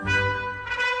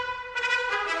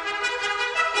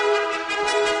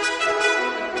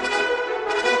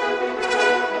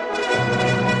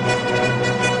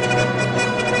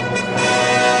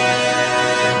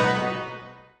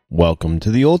Welcome to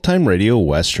the Old Time Radio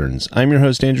Westerns. I'm your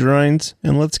host, Andrew Rines,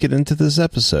 and let's get into this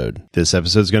episode. This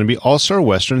episode is going to be All-Star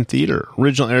Western Theater.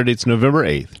 Original air date's November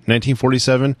 8th,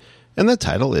 1947, and the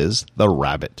title is The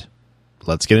Rabbit.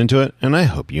 Let's get into it, and I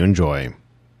hope you enjoy.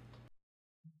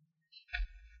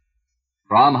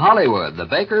 From Hollywood, the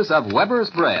bakers of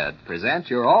Weber's Bread present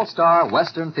your All-Star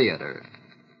Western Theater.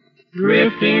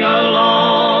 Drifting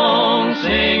along,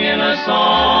 singing a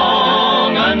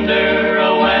song under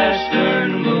a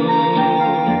western moon.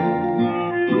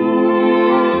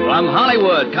 From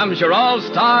Hollywood comes your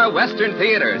All-Star Western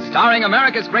Theater, starring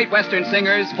America's great Western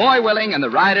singers, Foy Willing and the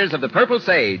Riders of the Purple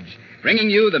Sage, bringing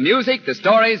you the music, the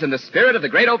stories, and the spirit of the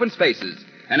great open spaces.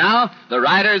 And now, the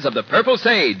Riders of the Purple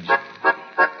Sage.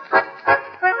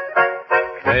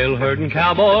 Trail herding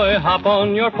cowboy, hop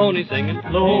on your pony singing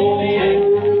Lo,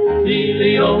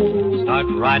 Helio. Start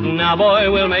riding now,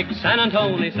 boy, we'll make San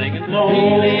Antonio singing Lo,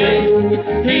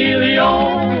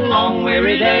 Helio. Long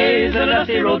weary days, a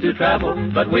dusty road to travel,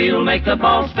 but we'll make the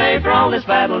pulse stay for all this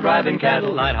battle, driving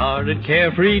cattle. Light-hearted,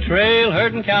 carefree trail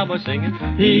herding cowboy singing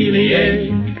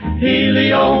Helio,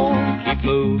 Helio. Keep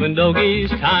moving, doggies,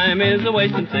 time is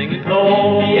a-wasting singing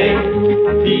Lo,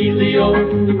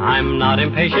 Helio. I'm not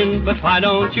impatient, but why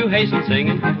don't you hasten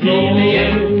singing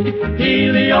Helio,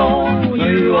 Helio.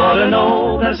 You ought to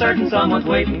know that a certain someone's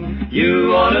waiting.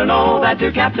 You ought to know that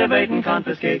to captivate and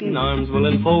confiscating arms will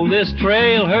enfold this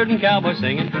trail herding cowboy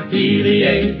singing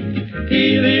Helio,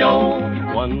 Helio.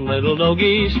 One little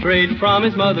doggie strayed from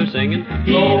his mother singing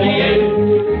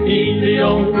Helio,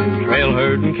 Helio. Trail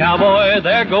herding cowboy,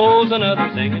 there goes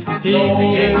another singing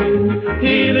Helio,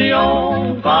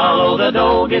 Helio. Follow the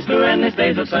doggies through endless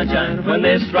days of sunshine. When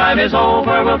this drive is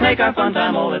over, we'll take our fun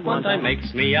time all at one time.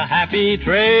 Makes me a happy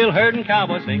trail herding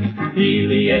cowboy singing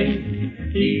Helio,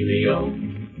 Helio,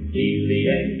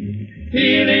 Helio,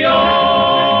 Helio.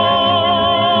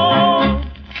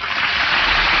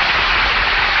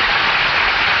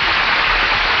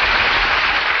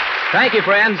 Thank you,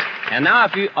 friends. And now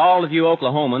if all of you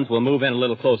Oklahomans will move in a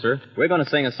little closer, we're going to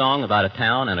sing a song about a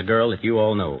town and a girl that you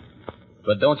all know.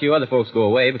 But don't you other folks go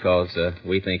away because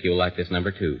we think you'll like this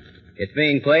number, too. It's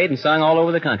being played and sung all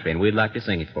over the country, and we'd like to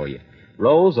sing it for you.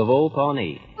 Rose of Old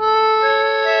Pawnee.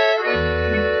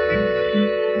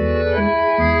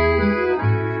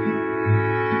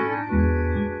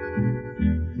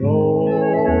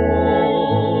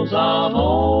 Rose of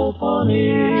Old Pawnee,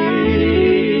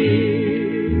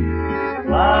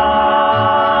 flower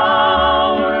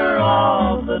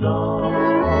of the dawn,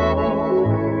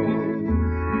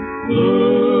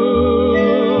 blooming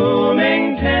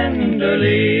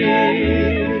tenderly,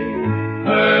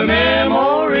 her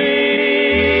memory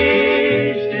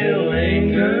still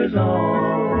lingers on.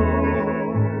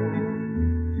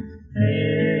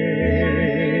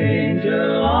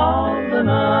 Angel of the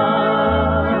night,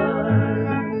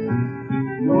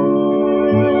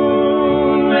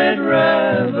 moonlit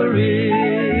reverie,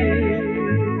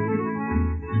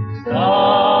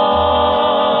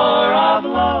 star of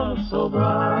love so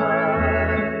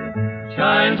bright,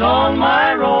 shines on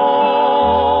my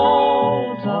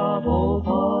roads of Old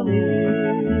Pawnee.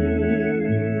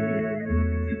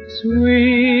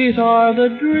 Sweet are the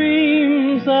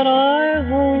dreams that I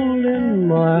hold in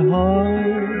my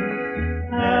heart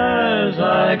as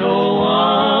I go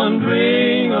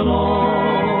wandering along.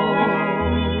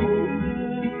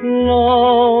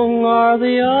 Long are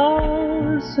the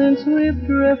hours since we've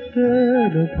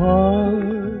drifted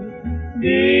apart.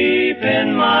 Deep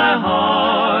in my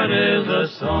heart is a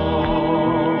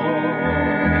song.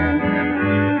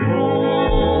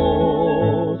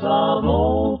 Rose of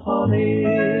Old Pawnee,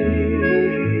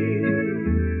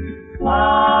 flower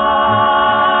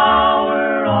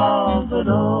of the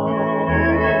dawn,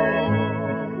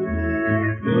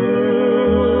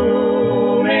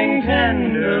 blooming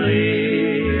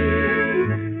tenderly,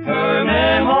 her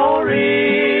memory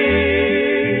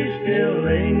still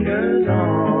lingers on.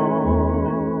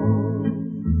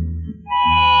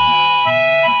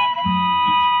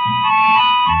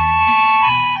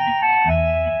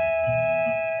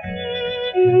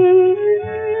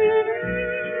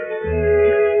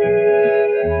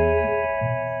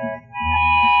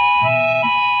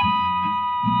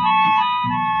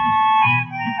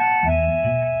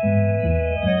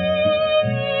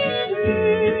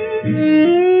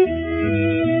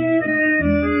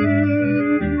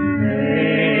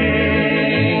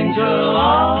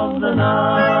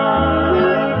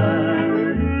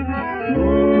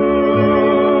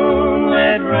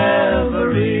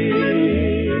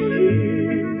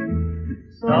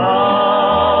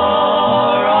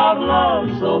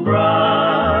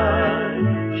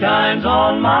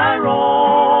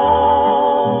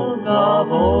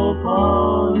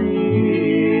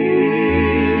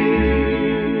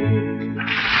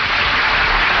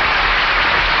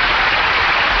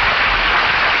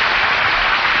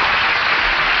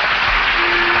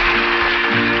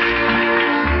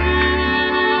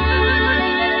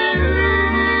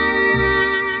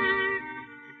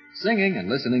 Singing and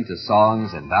listening to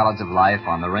songs and ballads of life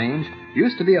on the range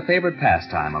used to be a favorite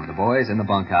pastime of the boys in the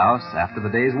bunkhouse after the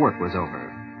day's work was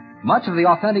over. Much of the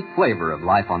authentic flavor of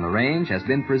life on the range has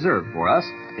been preserved for us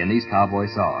in these cowboy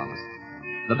songs.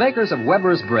 The bakers of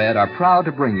Weber's Bread are proud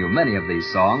to bring you many of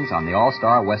these songs on the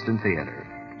All-Star Western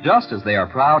Theater, just as they are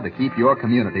proud to keep your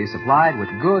community supplied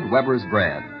with good Weber's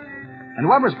Bread. And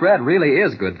Weber's Bread really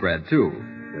is good bread, too,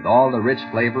 with all the rich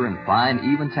flavor and fine,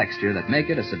 even texture that make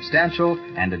it a substantial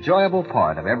and enjoyable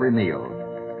part of every meal.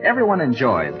 Everyone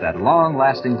enjoys that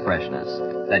long-lasting freshness,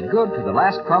 that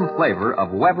good-to-the-last-crumb flavor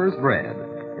of Weber's Bread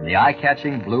in the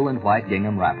eye-catching blue and white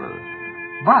gingham wrapper.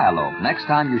 Buy a loaf next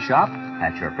time you shop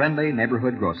at your friendly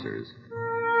neighborhood grocers.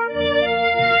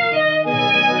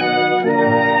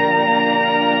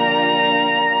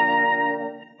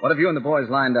 What have you and the boys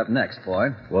lined up next, boy?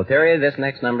 Well, Terry, this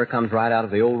next number comes right out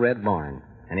of the old Red Barn,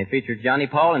 and it features Johnny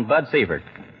Paul and Bud Sievert,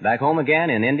 back home again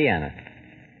in Indiana.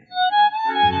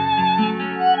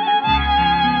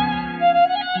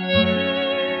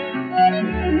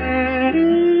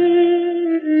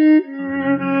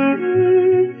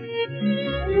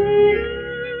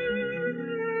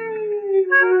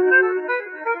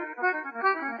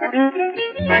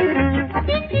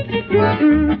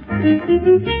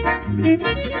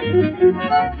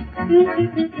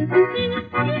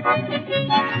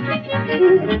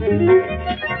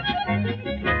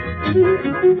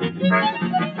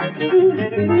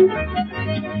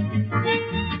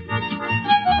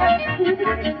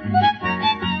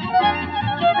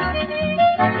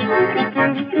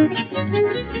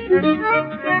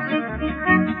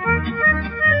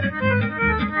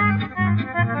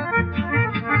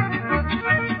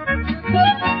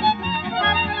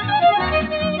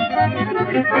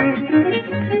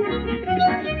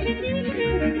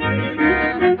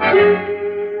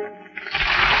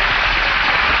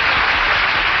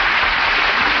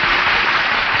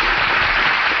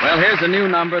 Well, here's a new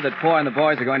number that Foy and the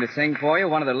boys are going to sing for you,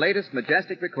 one of their latest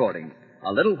majestic recordings.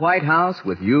 A Little White House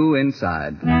with You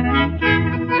Inside.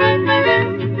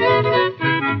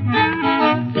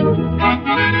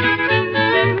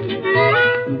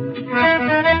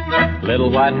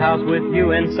 Little white house with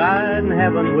you inside, and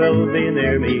heaven will be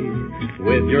near me.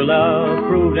 With your love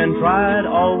proved and tried,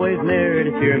 always near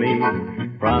to cheer me.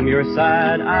 From your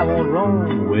side I won't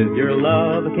roam, with your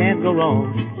love I can't go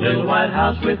wrong. Little white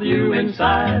house with you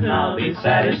inside, and I'll be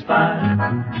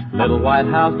satisfied. Little white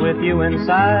house with you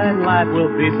inside, life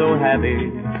will be so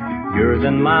happy. Yours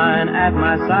and mine at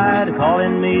my side,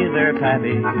 calling me their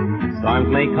pappy. Storms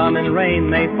may come and rain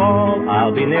may fall,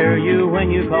 I'll be near you when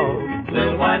you call.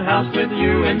 Little white house with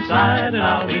you inside, and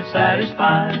I'll be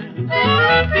satisfied.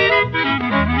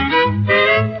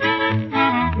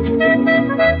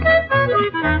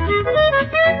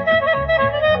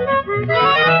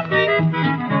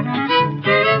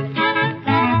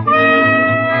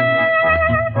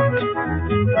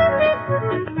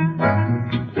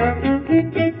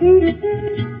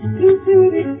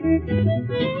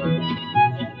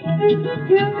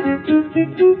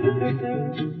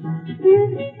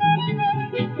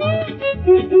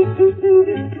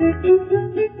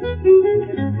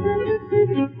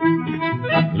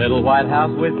 Little white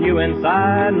house with you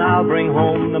inside, and I'll bring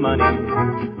home the money.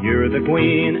 You're the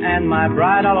queen and my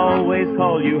bride, I'll always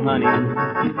call you honey.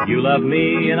 You love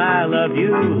me and I love you,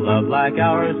 love like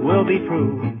ours will be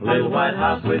true. Little white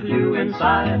house with you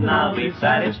inside, and I'll be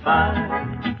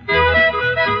satisfied.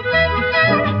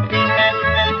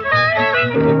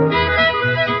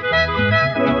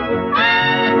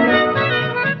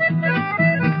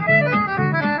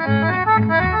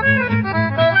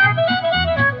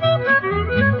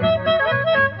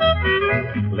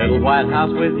 White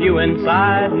house with you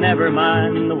inside, never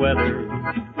mind the weather.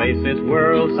 Face this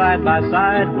world side by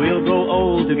side, we'll grow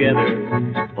old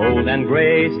together. Old and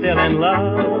gray, still in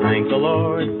love, thank the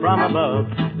Lord from above.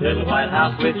 Little white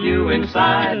house with you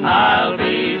inside, and I'll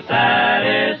be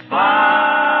satisfied.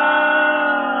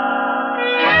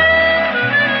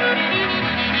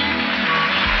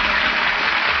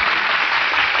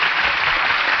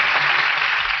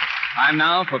 Time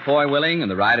now for Foy Willing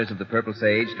and the Riders of the Purple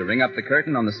Sage to ring up the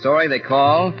curtain on the story they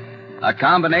call A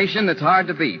Combination That's Hard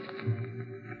to Beat.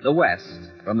 The West,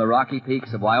 from the rocky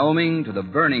peaks of Wyoming to the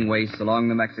burning wastes along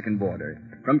the Mexican border.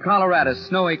 From Colorado's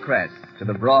snowy crest to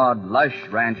the broad, lush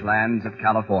ranch lands of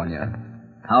California.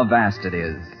 How vast it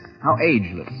is, how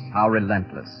ageless, how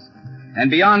relentless.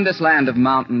 And beyond this land of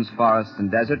mountains, forests,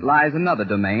 and desert lies another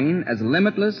domain as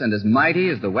limitless and as mighty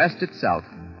as the West itself,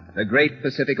 the great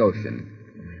Pacific Ocean.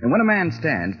 And when a man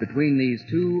stands between these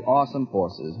two awesome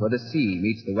forces, where the sea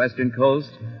meets the western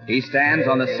coast, he stands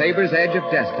on the saber's edge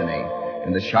of destiny,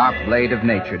 and the sharp blade of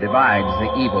nature divides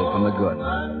the evil from the good.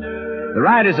 The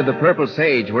riders of the Purple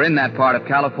Sage were in that part of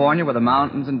California where the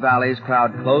mountains and valleys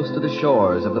crowd close to the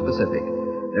shores of the Pacific.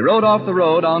 They rode off the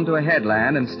road onto a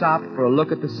headland and stopped for a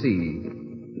look at the sea.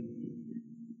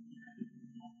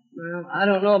 Well, I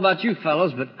don't know about you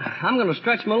fellows, but I'm going to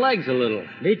stretch my legs a little.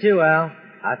 Me too, Al.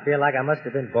 I feel like I must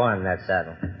have been born in that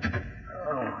saddle.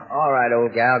 Oh, all right,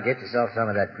 old gal, get yourself some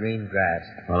of that green grass.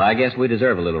 Well, I guess we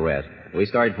deserve a little rest. We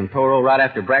started from Toro right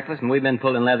after breakfast, and we've been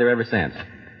pulling leather ever since.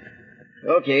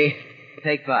 Okay,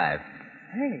 take 5.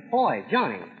 Hey, boy,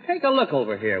 Johnny, take a look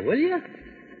over here, will you?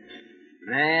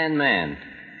 Man.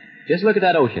 Just look at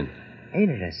that ocean.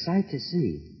 Ain't it a sight to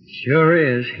see?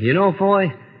 Sure is. You know,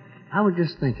 boy, I was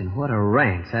just thinking what a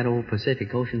ranch that old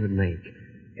Pacific Ocean would make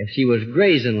if she was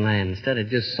grazing land instead of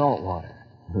just salt water.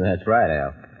 That's right,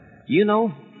 Al. You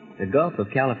know, the Gulf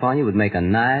of California would make a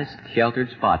nice, sheltered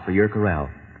spot for your corral.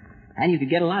 And you could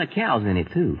get a lot of cows in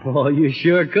it, too. Oh, you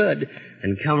sure could.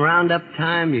 And come roundup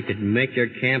time, you could make your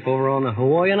camp over on the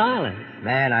Hawaiian Islands.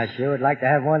 Man, I sure would like to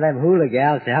have one of them hula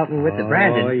gals to help me with the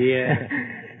branding. Oh, yeah.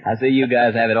 I see you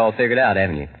guys have it all figured out,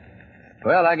 haven't you?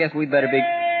 Well, I guess we'd better be...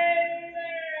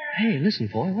 Hey, listen,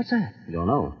 boy, what's that? Don't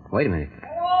know. Wait a minute.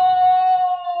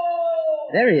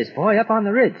 There he is, boy, up on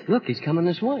the ridge. Look, he's coming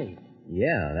this way.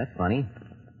 Yeah, that's funny.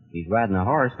 He's riding a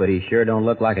horse, but he sure don't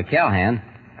look like a cowhand.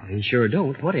 He sure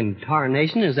don't. What in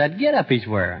tarnation is that get-up he's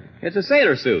wearing? It's a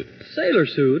sailor suit. Sailor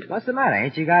suit? What's the matter?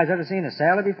 Ain't you guys ever seen a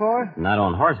sailor before? Not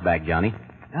on horseback, Johnny.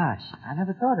 Gosh, I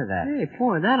never thought of that. Hey,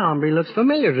 boy, that hombre looks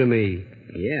familiar to me.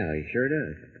 Yeah, he sure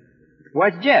does.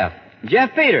 Where's Jeff?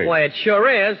 Jeff Peters. Why, it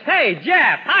sure is. Hey,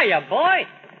 Jeff, hiya, boy.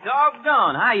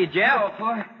 Doggone. Hiya, Jeff. Hello,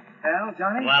 boy. Al,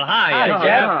 Johnny? Well, hiya, Howdy,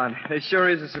 Jeff. John. It sure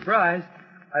is a surprise.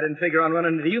 I didn't figure on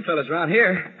running into you fellas around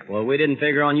here. Well, we didn't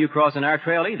figure on you crossing our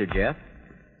trail either, Jeff.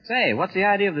 Say, what's the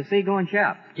idea of the seagoing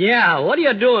shop? Yeah, what are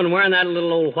you doing wearing that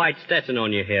little old white Stetson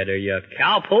on your head? Are you a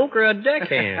cowpoke or a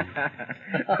deckhand?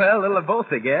 Well, a little of both,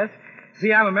 I guess.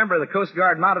 See, I'm a member of the Coast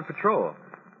Guard Mounted Patrol.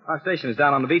 Our station is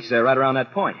down on the beach there, right around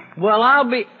that point. Well, I'll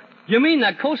be... You mean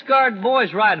the Coast Guard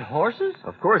boys ride horses?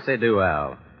 Of course they do,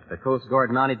 Al. The Coast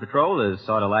Guard Mounted Patrol is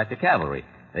sort of like the cavalry.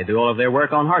 They do all of their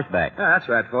work on horseback. Yeah, that's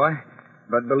right, boy.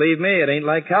 But believe me, it ain't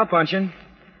like cowpunching.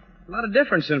 A lot of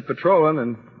difference in patrolling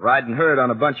and riding herd on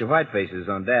a bunch of whitefaces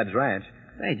on Dad's ranch.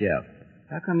 Say, Jeff,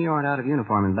 how come you aren't out of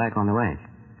uniform and back on the ranch?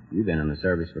 You've been in the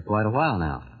service for quite a while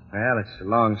now. Well, it's a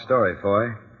long story,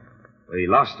 boy. We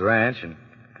lost the ranch, and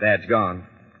Dad's gone.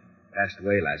 Passed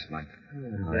away last night.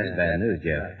 Oh, that's bad news,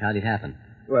 Jeff. How'd it happen?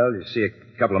 Well, you see,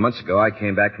 a couple of months ago, I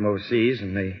came back from overseas,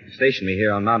 and they stationed me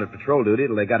here on mounted patrol duty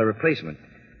till they got a replacement.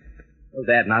 Well,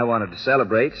 Dad and I wanted to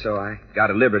celebrate, so I got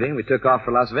a liberty, and we took off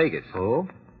for Las Vegas. Oh?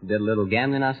 Did a little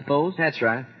gambling, I suppose? That's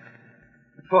right.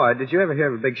 Boy, did you ever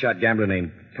hear of a big-shot gambler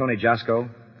named Tony Josco?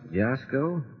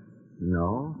 Josco?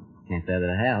 No. Can't say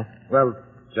that I have. Well,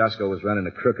 Josco was running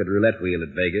a crooked roulette wheel at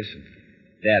Vegas, and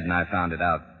Dad and I found it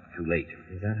out too late.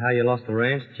 Is that how you lost the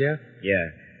ranch, Jeff? Yeah.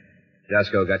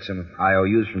 Josco got some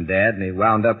IOUs from Dad, and he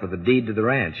wound up with a deed to the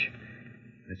ranch.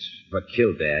 That's what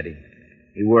killed Dad.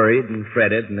 He worried and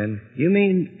fretted, and then... You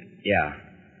mean... Yeah,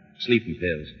 sleeping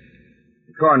pills.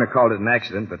 The coroner called it an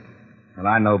accident, but, well,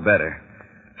 I know better.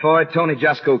 Boy, Tony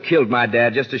Josco killed my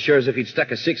dad just as sure as if he'd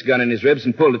stuck a 6-gun in his ribs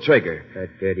and pulled the trigger.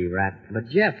 That dirty rat. But,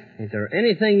 Jeff, is there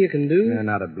anything you can do? Yeah,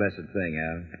 not a blessed thing,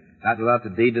 Al. Not without the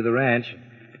deed to the ranch.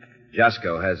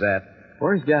 Josco has that.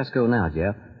 Where's Josco now,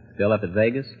 Jeff? Still up at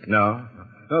Vegas? No.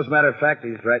 As a matter of fact,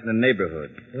 he's right in the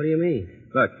neighborhood. What do you mean?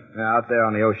 Look, out there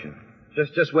on the ocean.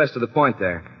 Just west of the point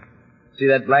there. See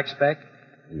that black speck?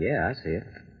 Yeah, I see it.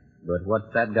 But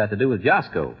what's that got to do with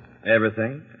Josco?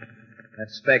 Everything. That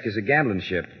speck is a gambling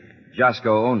ship.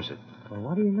 Josco owns it. Well,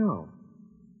 what do you know?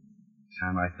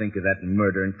 Time I think of that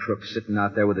murdering crook sitting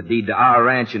out there with a deed to our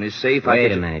ranch in his safe,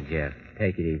 Wait a minute, Jeff.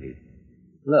 Take it easy.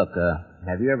 Look,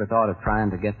 have you ever thought of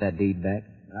trying to get that deed back?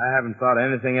 I haven't thought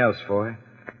of anything else for you.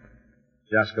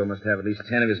 Josco must have at least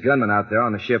 10 of his gunmen out there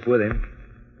on the ship with him.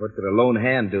 What could a lone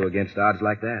hand do against odds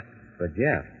like that? But,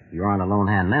 Jeff, you're on a lone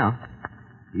hand now.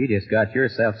 You just got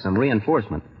yourself some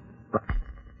reinforcement.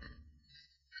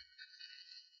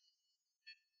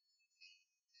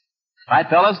 Right,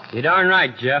 fellas? You're darn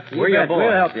right, Jeff. We're your boys.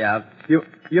 We'll help you out.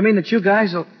 You mean that you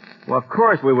guys will... Well, of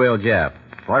course we will, Jeff.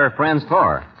 What are friends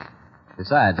for?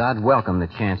 Besides, I'd welcome the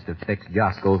chance to fix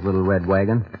Josco's little red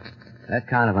wagon. That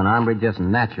kind of an hombre just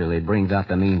naturally brings out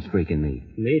the mean streak in me.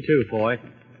 Me too, boy.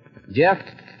 Jeff,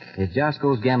 is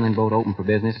Josco's gambling boat open for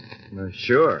business?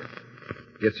 Sure.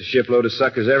 Gets a shipload of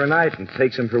suckers every night and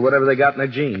takes them for whatever they got in their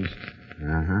jeans.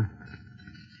 Uh-huh.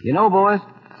 You know, boys,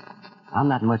 I'm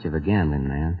not much of a gambling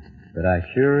man. but I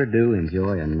sure do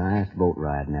enjoy a nice boat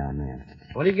ride now and then.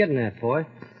 What are you getting at, boy?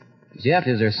 Jeff,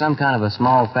 is there some kind of a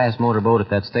small, fast motorboat at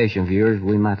that station of yours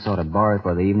we might sort of borrow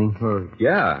for the evening?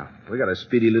 Yeah. We got a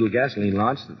speedy little gasoline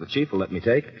launch that the chief will let me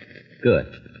take. Good.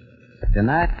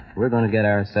 Tonight, we're going to get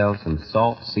ourselves some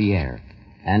salt sea air,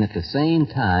 and at the same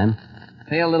time,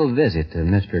 pay a little visit to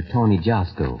Mr. Tony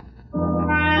Josco.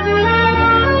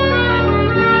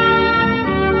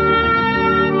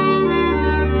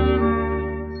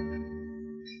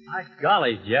 My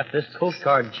golly, Jeff, this Coast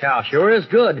Guard chow sure is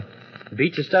good.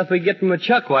 Beats the stuff we get from a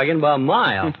chuck wagon by a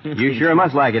mile. You sure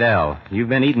must like it, Al. You've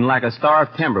been eating like a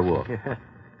starved timber wolf.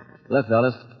 Look,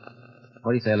 fellas,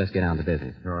 what do you say let's get down to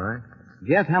business? All right.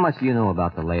 Jeff, how much do you know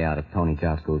about the layout of Tony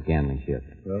Josco's gambling ship?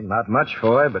 Well, not much,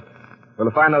 Foy, but... Well,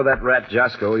 if I know that rat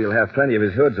Josco, you'll have plenty of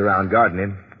his hoods around guarding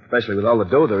him, especially with all the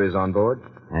dough there is on board.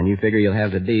 And you figure you'll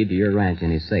have the deed to your ranch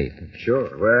in his safe? Sure.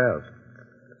 Where else?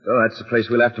 So that's the place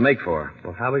we'll have to make for.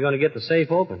 Well, how are we going to get the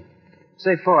safe open?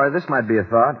 Say, Foy, this might be a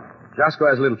thought. Josco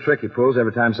has a little trick he pulls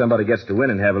every time somebody gets to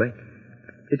winning heavily.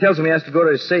 He tells him he has to go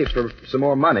to his safe for some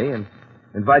more money and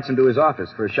invites him to his office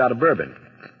for a shot of bourbon.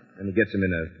 Then he gets him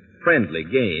in a friendly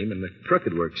game, and the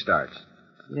crooked work starts.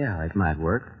 Yeah, it might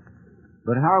work.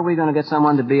 But how are we going to get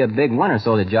someone to be a big winner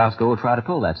so that Josco will try to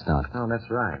pull that stunt? Oh, that's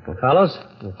right. Well, fellas,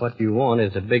 if what you want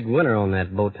is a big winner on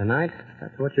that boat tonight,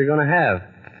 that's what you're going to have.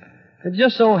 It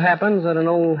just so happens that an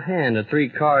old hand at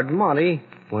 3-card Monte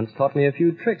once taught me a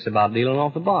few tricks about dealing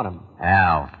off the bottom.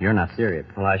 Al, you're not serious.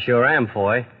 Well, I sure am,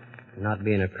 Foy. Not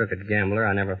being a crooked gambler,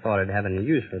 I never thought I'd have any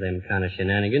use for them kind of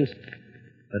shenanigans.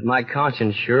 But my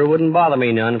conscience sure wouldn't bother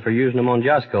me none for using them on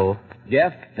Josco.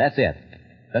 Jeff, that's it.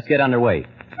 Let's get underway.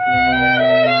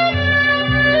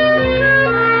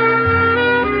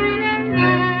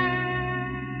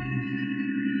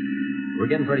 We're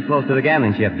getting pretty close to the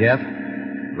gambling ship, Jeff.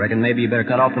 Reckon maybe you better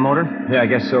cut off the motor? Yeah, I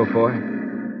guess so, Foy.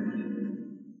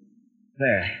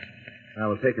 There. Now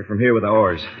we'll take her from here with the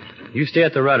oars. You stay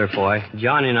at the rudder, Foy.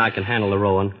 Johnny and I can handle the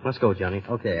rowing. Let's go, Johnny.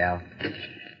 Okay, Al.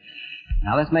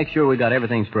 Now, let's make sure we got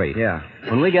everything straight. Yeah.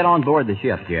 When we get on board the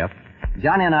ship, Jeff,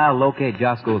 Johnny and I will locate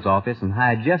Josco's office and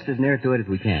hide just as near to it as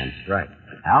we can. Right.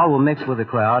 Al will mix with the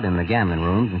crowd in the gambling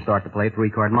rooms and start to play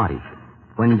 3-card Monte.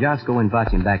 When Josco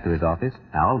invites him back to his office,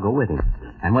 Al will go with him.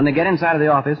 And when they get inside of the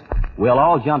office, we'll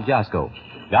all jump Josco.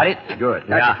 Got it? Good.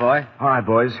 Yeah. Foy. All right,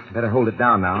 boys. Better hold it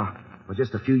down now. We're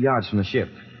just a few yards from the ship.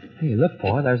 Hey, look,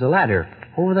 Foy, there's a ladder.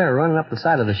 Over there running up the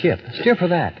side of the ship. Steer for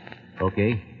that.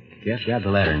 Okay. Jeff, grab the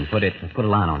ladder and put a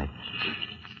line on it.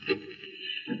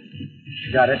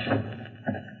 Got it.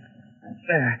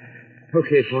 There.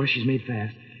 Okay, Foy, she's made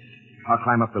fast. I'll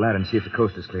climb up the ladder and see if the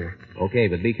coast is clear. Okay,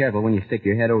 but be careful when you stick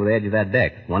your head over the edge of that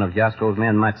deck. One of Josco's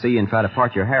men might see you and try to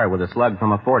part your hair with a slug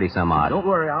from a 40-some-odd. Don't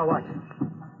worry, I'll watch it.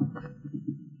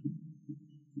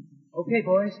 Okay,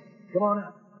 boys. Come on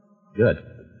up. Good.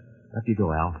 Up you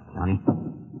go, Al. Johnny.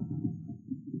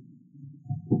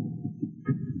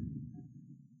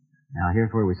 Now,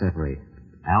 here's where we separate.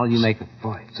 Al, you make...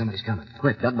 Boy, somebody's coming.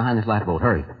 Quick, up behind this lifeboat.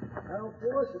 Hurry. Well,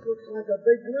 boss, it looks like a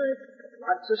big night.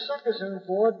 Lots of suckers on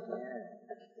board.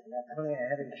 Got plenty of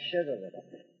heavy sugar with it.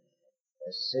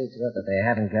 See to it that they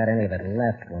haven't got any of it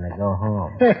left when they go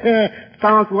home.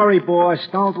 Don't worry, boss.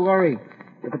 Don't worry.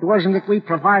 If it wasn't that we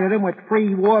provided them with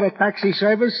free water taxi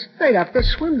service, they'd have to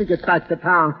swim to get back to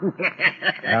town.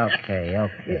 Okay.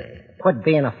 Quit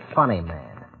being a funny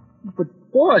man. But,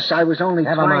 boss, I was only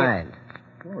Never trying... mind.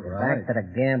 Back to the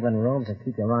gambling rooms and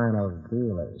keep your eye on those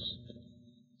dealers.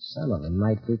 Some of them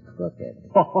might be crooked.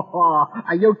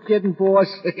 Are you kidding, boss?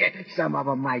 Some of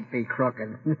them might be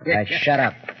crooked. Hey, shut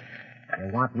up.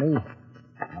 You want me?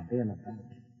 I'll be in the back.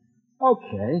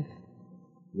 Okay.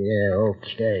 Yeah,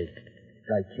 okay.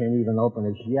 I can't even open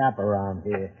his yap around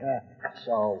here.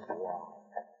 So what?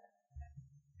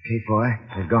 Okay, Foy,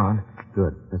 they're gone.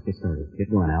 Good. Let's get started. Get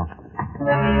going, Al.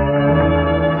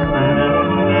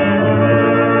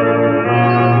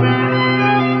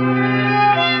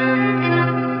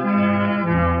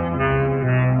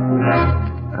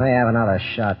 I have another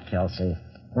shot, Kelsey.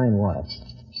 Plain water.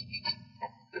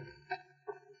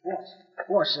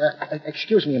 Boss,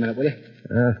 excuse me a minute, will you?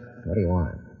 What do you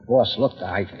want? Boss, look,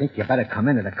 I think you better come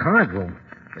into the card room.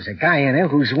 There's a guy in there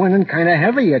who's winning kind of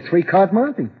heavy at 3-card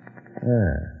Monte.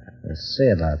 Let's see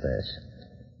about this.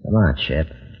 Come on, Chip.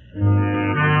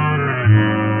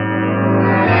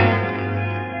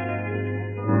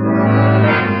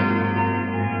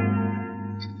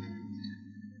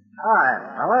 Hi,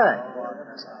 fella.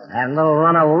 Having a little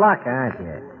run of luck, aren't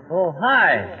you? Oh,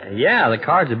 hi. Yeah, the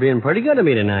cards are being pretty good to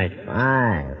me tonight.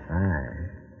 Fine.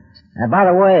 By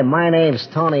the way, my name's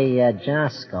Tony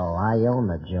Josco. I own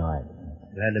the joint.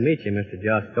 Glad to meet you, Mr.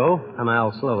 Josco. I'm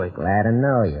Al Sloey. Glad to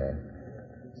know you.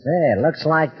 Say, it looks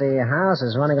like the house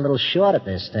is running a little short at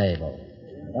this table.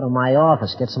 I'll go to my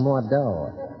office, get some more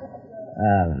dough.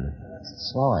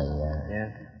 Sloey, Yeah?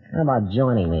 how about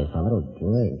joining me for a little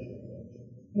drink?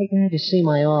 Hey, can I have you see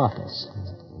my office?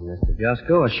 Mr.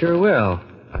 Josco, I sure will.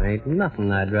 There ain't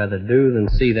nothing I'd rather do than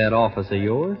see that office of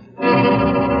yours.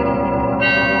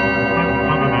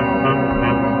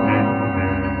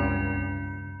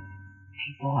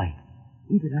 Hey, boy,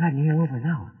 we've been riding here over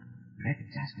now. Reckon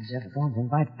Jasper's ever going to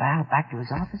invite Val back to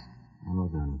his office? I don't know,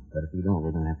 Johnny. But if we don't,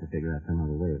 we're going to have to figure out some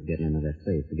other way of getting into that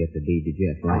safe to get the deed to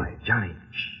Jeff. Right. Johnny.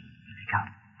 Shh. Here he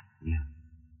comes. Yeah.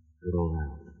 Good old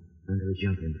Al. Under a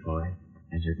jump in, boy.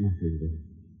 As your mouth is there.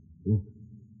 Look.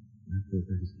 That safe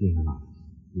has his key in the lock.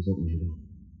 He's opening the door.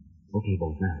 Okay,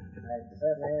 boys, now.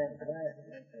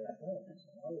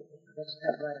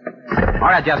 All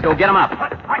right, Josco, get him up.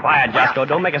 Quiet, Josco.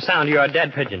 Don't make a sound. You're a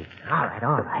dead pigeon. All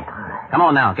right. Come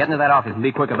on now. Get into that office and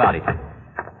be quick about it.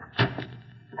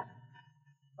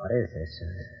 What is this?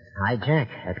 Hijack?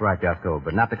 That's right, Josco,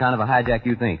 but not the kind of a hijack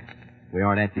you think. We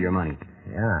aren't after your money.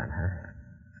 Yeah, huh?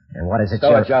 And what is it,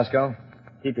 Stow it, Josco.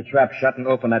 Keep your trap shut and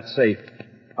open that safe.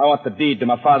 I want the deed to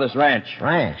my father's ranch.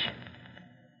 Ranch?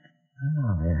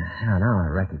 Oh, yeah. Now I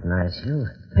recognize you.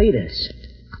 Peters.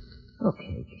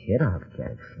 Okay, kid, I'll get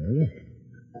it for you.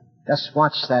 Just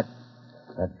watch that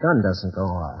gun doesn't go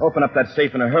off. Open up that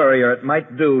safe in a hurry, or it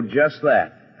might do just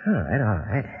that. All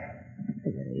right.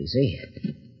 Take it easy.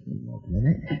 Open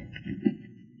it.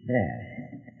 There.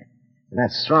 That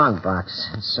strong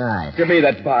box inside. Give me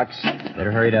that box.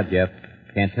 Better hurry it up, Jeff.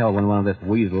 Can't tell when one of this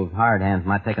weasel's hired hands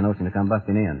might take a notion to come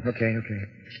busting in. Okay.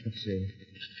 Let's see.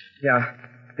 Yeah,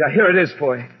 here it is,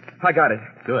 boy. I got it.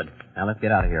 Good. Now let's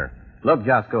get out of here. Look,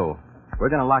 Josco, we're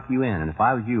going to lock you in, and if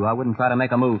I was you, I wouldn't try to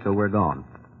make a move till we're gone.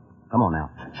 Come on now.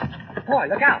 Boy,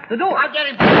 look out. The door. I'll get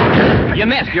him. You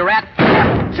missed, you rat.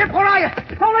 Chip, where are you?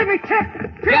 Don't leave me,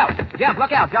 Chip. Jeff,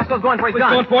 look out. Josco's going for his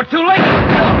gun. Going for it too late.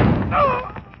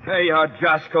 There you are,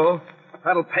 Josco.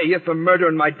 That'll pay you for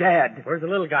murdering my dad. Where's the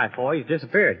little guy, boy? He's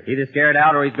disappeared. Either scared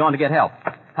out or he's going to get help.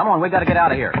 Come on, we've got to get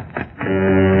out of here.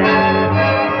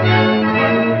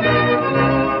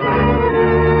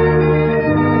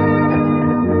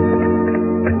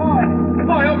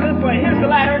 Boy, over this way. Here's the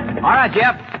ladder. All right,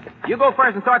 Jeff. You go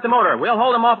first and start the motor. We'll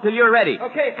hold them off till you're ready.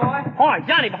 Okay, boy. Boy,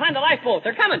 Johnny, behind the lifeboat.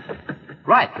 They're coming.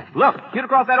 Right. Look, shoot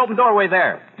across that open doorway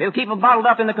there. They'll keep them bottled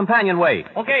up in the companionway.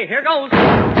 Okay, here goes.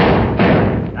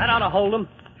 That ought to hold them.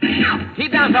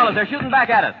 Keep down, fellas. They're shooting back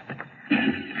at us.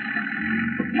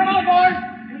 Come on, boys.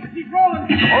 Keep rolling.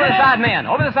 Over the side, men.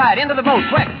 Over the side. Into the boat,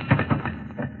 quick.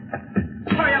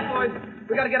 Hurry up, boys.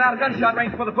 We got to get out of gunshot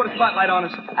range before they put a spotlight on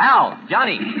us. Al,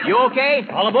 Johnny, you okay?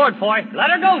 All aboard, boy. Let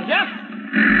her go, Jeff.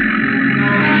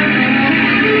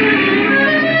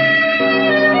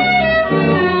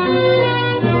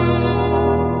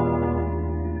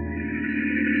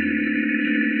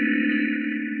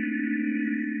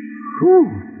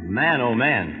 Man, oh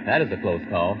man, that is a close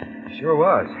call. Sure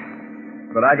was.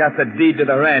 But I got the deed to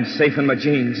the ranch safe in my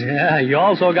jeans. Yeah, you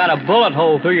also got a bullet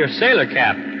hole through your sailor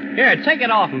cap. Here, take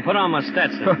it off and put on my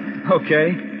Stetson.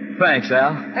 Okay. Thanks,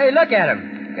 Al. Hey, look at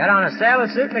him. Got on a sailor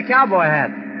suit and a cowboy hat.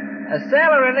 A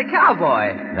sailor and a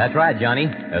cowboy. That's right, Johnny.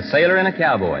 A sailor and a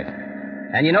cowboy.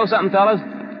 And you know something, fellas?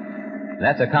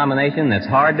 That's a combination that's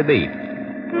hard to beat.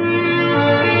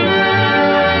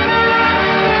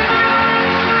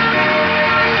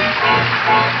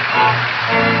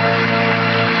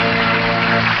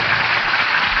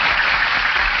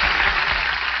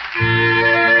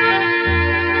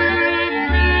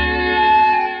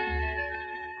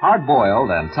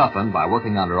 Hard-boiled and toughened by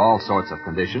working under all sorts of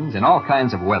conditions in all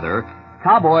kinds of weather,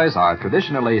 cowboys are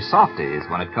traditionally softies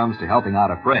when it comes to helping out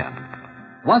a friend.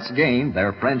 Once gained,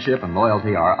 their friendship and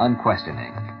loyalty are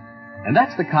unquestioning. And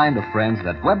that's the kind of friends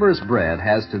that Weber's Bread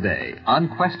has today,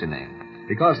 unquestioning.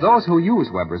 Because those who use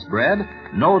Weber's Bread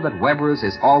know that Weber's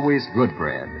is always good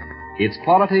bread. Its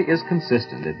quality is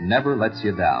consistent. It never lets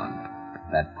you down.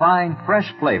 That fine,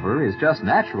 fresh flavor is just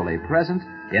naturally present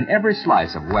in every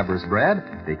slice of Weber's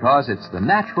bread because it's the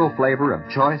natural flavor of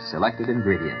choice selected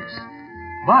ingredients.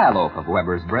 Buy a loaf of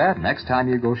Weber's bread next time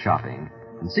you go shopping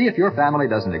and see if your family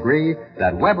doesn't agree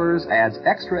that Weber's adds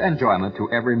extra enjoyment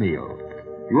to every meal.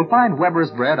 You will find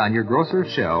Weber's bread on your grocer's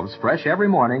shelves fresh every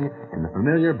morning in the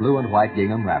familiar blue and white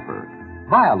gingham wrapper.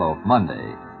 Buy a loaf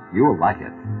Monday. You'll like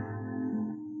it.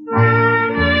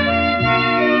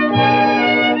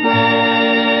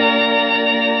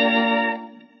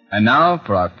 And now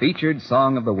for our featured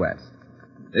Song of the West.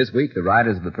 This week, the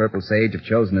Riders of the Purple Sage have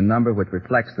chosen a number which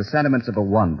reflects the sentiments of a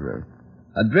wanderer,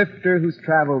 a drifter who's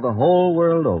traveled the whole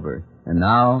world over, and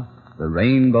now the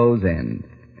rainbow's end.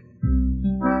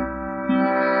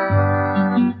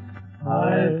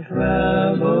 I've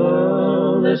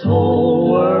traveled this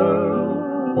whole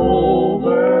world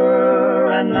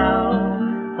over, and now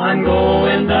I'm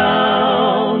going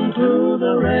down to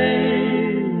the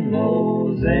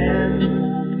rainbow's end.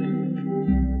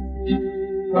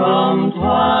 From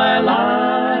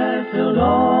twilight till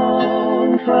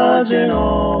dawn, trudging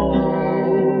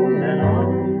on and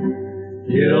on,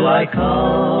 till I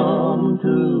come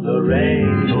to the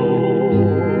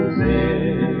rainbow's end.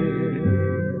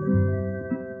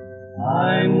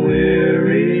 I'm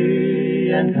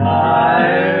weary and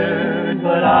tired,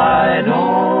 but I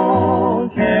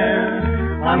don't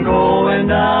care. I'm going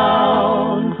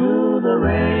down to the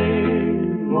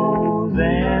rainbow's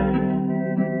end.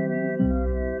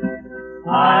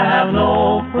 I have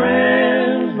no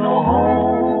friends, no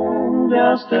home,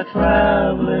 just a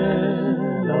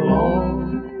traveling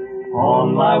alone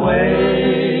on my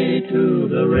way to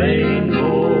the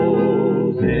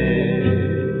rainbow's end.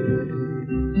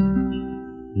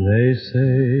 They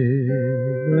say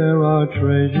there are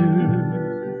treasures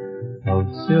of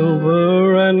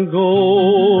silver and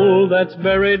gold that's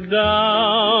buried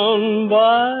down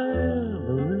by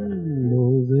the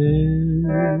rainbow's end.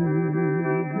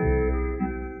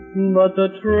 But the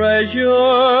treasure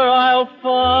I'll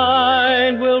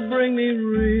find will bring me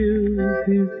real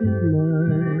peace of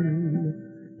mind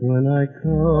when I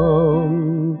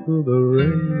come to the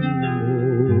rainbow.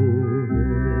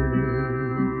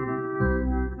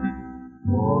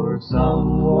 For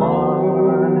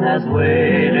someone has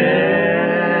waited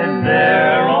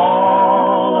there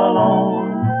all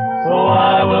alone, so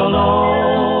I will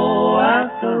know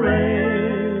at the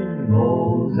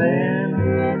rainbow's end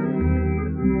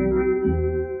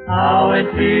how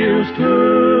it feels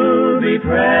to be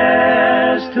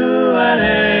pressed to an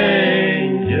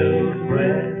angel's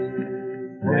breast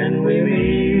when we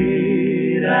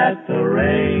meet at the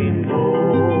rainbow's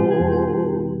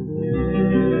end.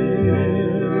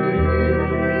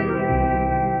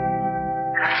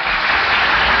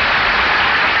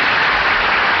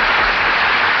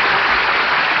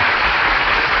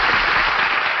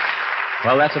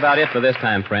 Well, that's about it for this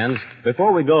time, friends.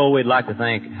 Before we go, we'd like to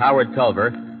thank Howard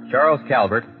Culver, Charles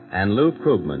Calvert, and Lou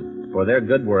Krugman for their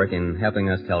good work in helping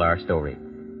us tell our story.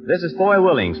 This is Foy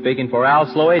Willing speaking for Al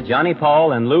Sloey, Johnny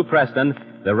Paul, and Lou Preston,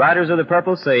 the writers of The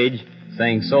Purple Sage,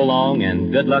 saying so long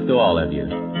and good luck to all of you.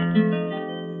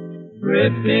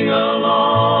 Drifting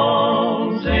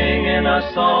along, singing a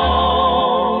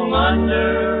song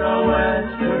under a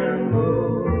western moon.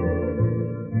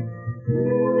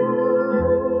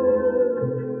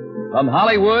 From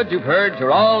Hollywood, you've heard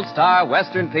your All-Star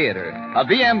Western Theater, a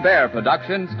V.M. Bear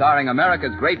production starring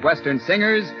America's great Western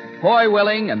singers, Foy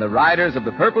Willing and the Riders of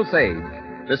the Purple Sage.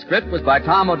 The script was by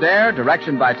Tom O'Dare,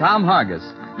 direction by Tom Hargis.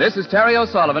 This is Terry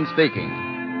O'Sullivan speaking.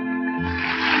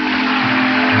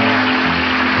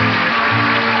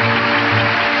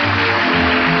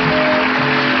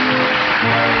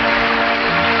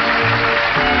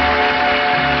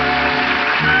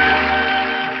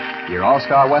 Your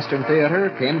All-Star Western Theater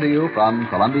came to you from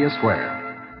Columbia Square.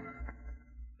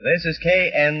 This is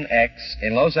KNX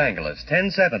in Los Angeles,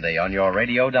 1070 on your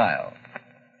radio dial.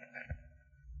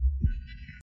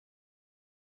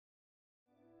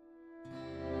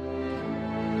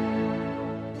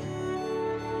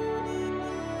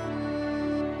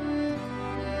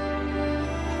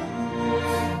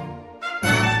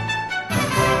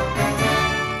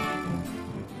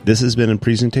 This has been a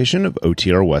presentation of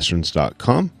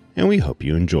OTRWesterns.com, and we hope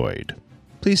you enjoyed.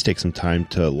 Please take some time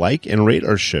to like and rate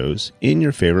our shows in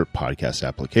your favorite podcast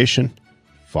application.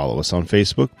 Follow us on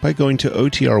Facebook by going to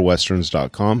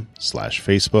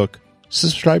OTRWesterns.com/Facebook.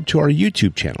 Subscribe to our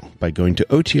YouTube channel by going to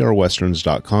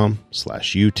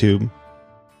OTRWesterns.com/YouTube.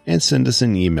 And send us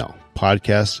an email,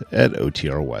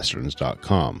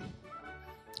 podcast@OTRWesterns.com.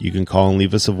 You can call and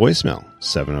leave us a voicemail,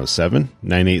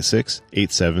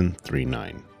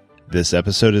 707-986-8739. This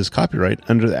episode is copyright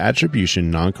under the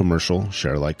Attribution Non-Commercial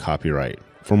Share-alike copyright.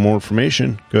 For more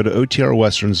information, go to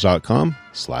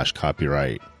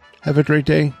OTRWesterns.com/copyright. Have a great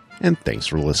day, and thanks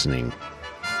for listening.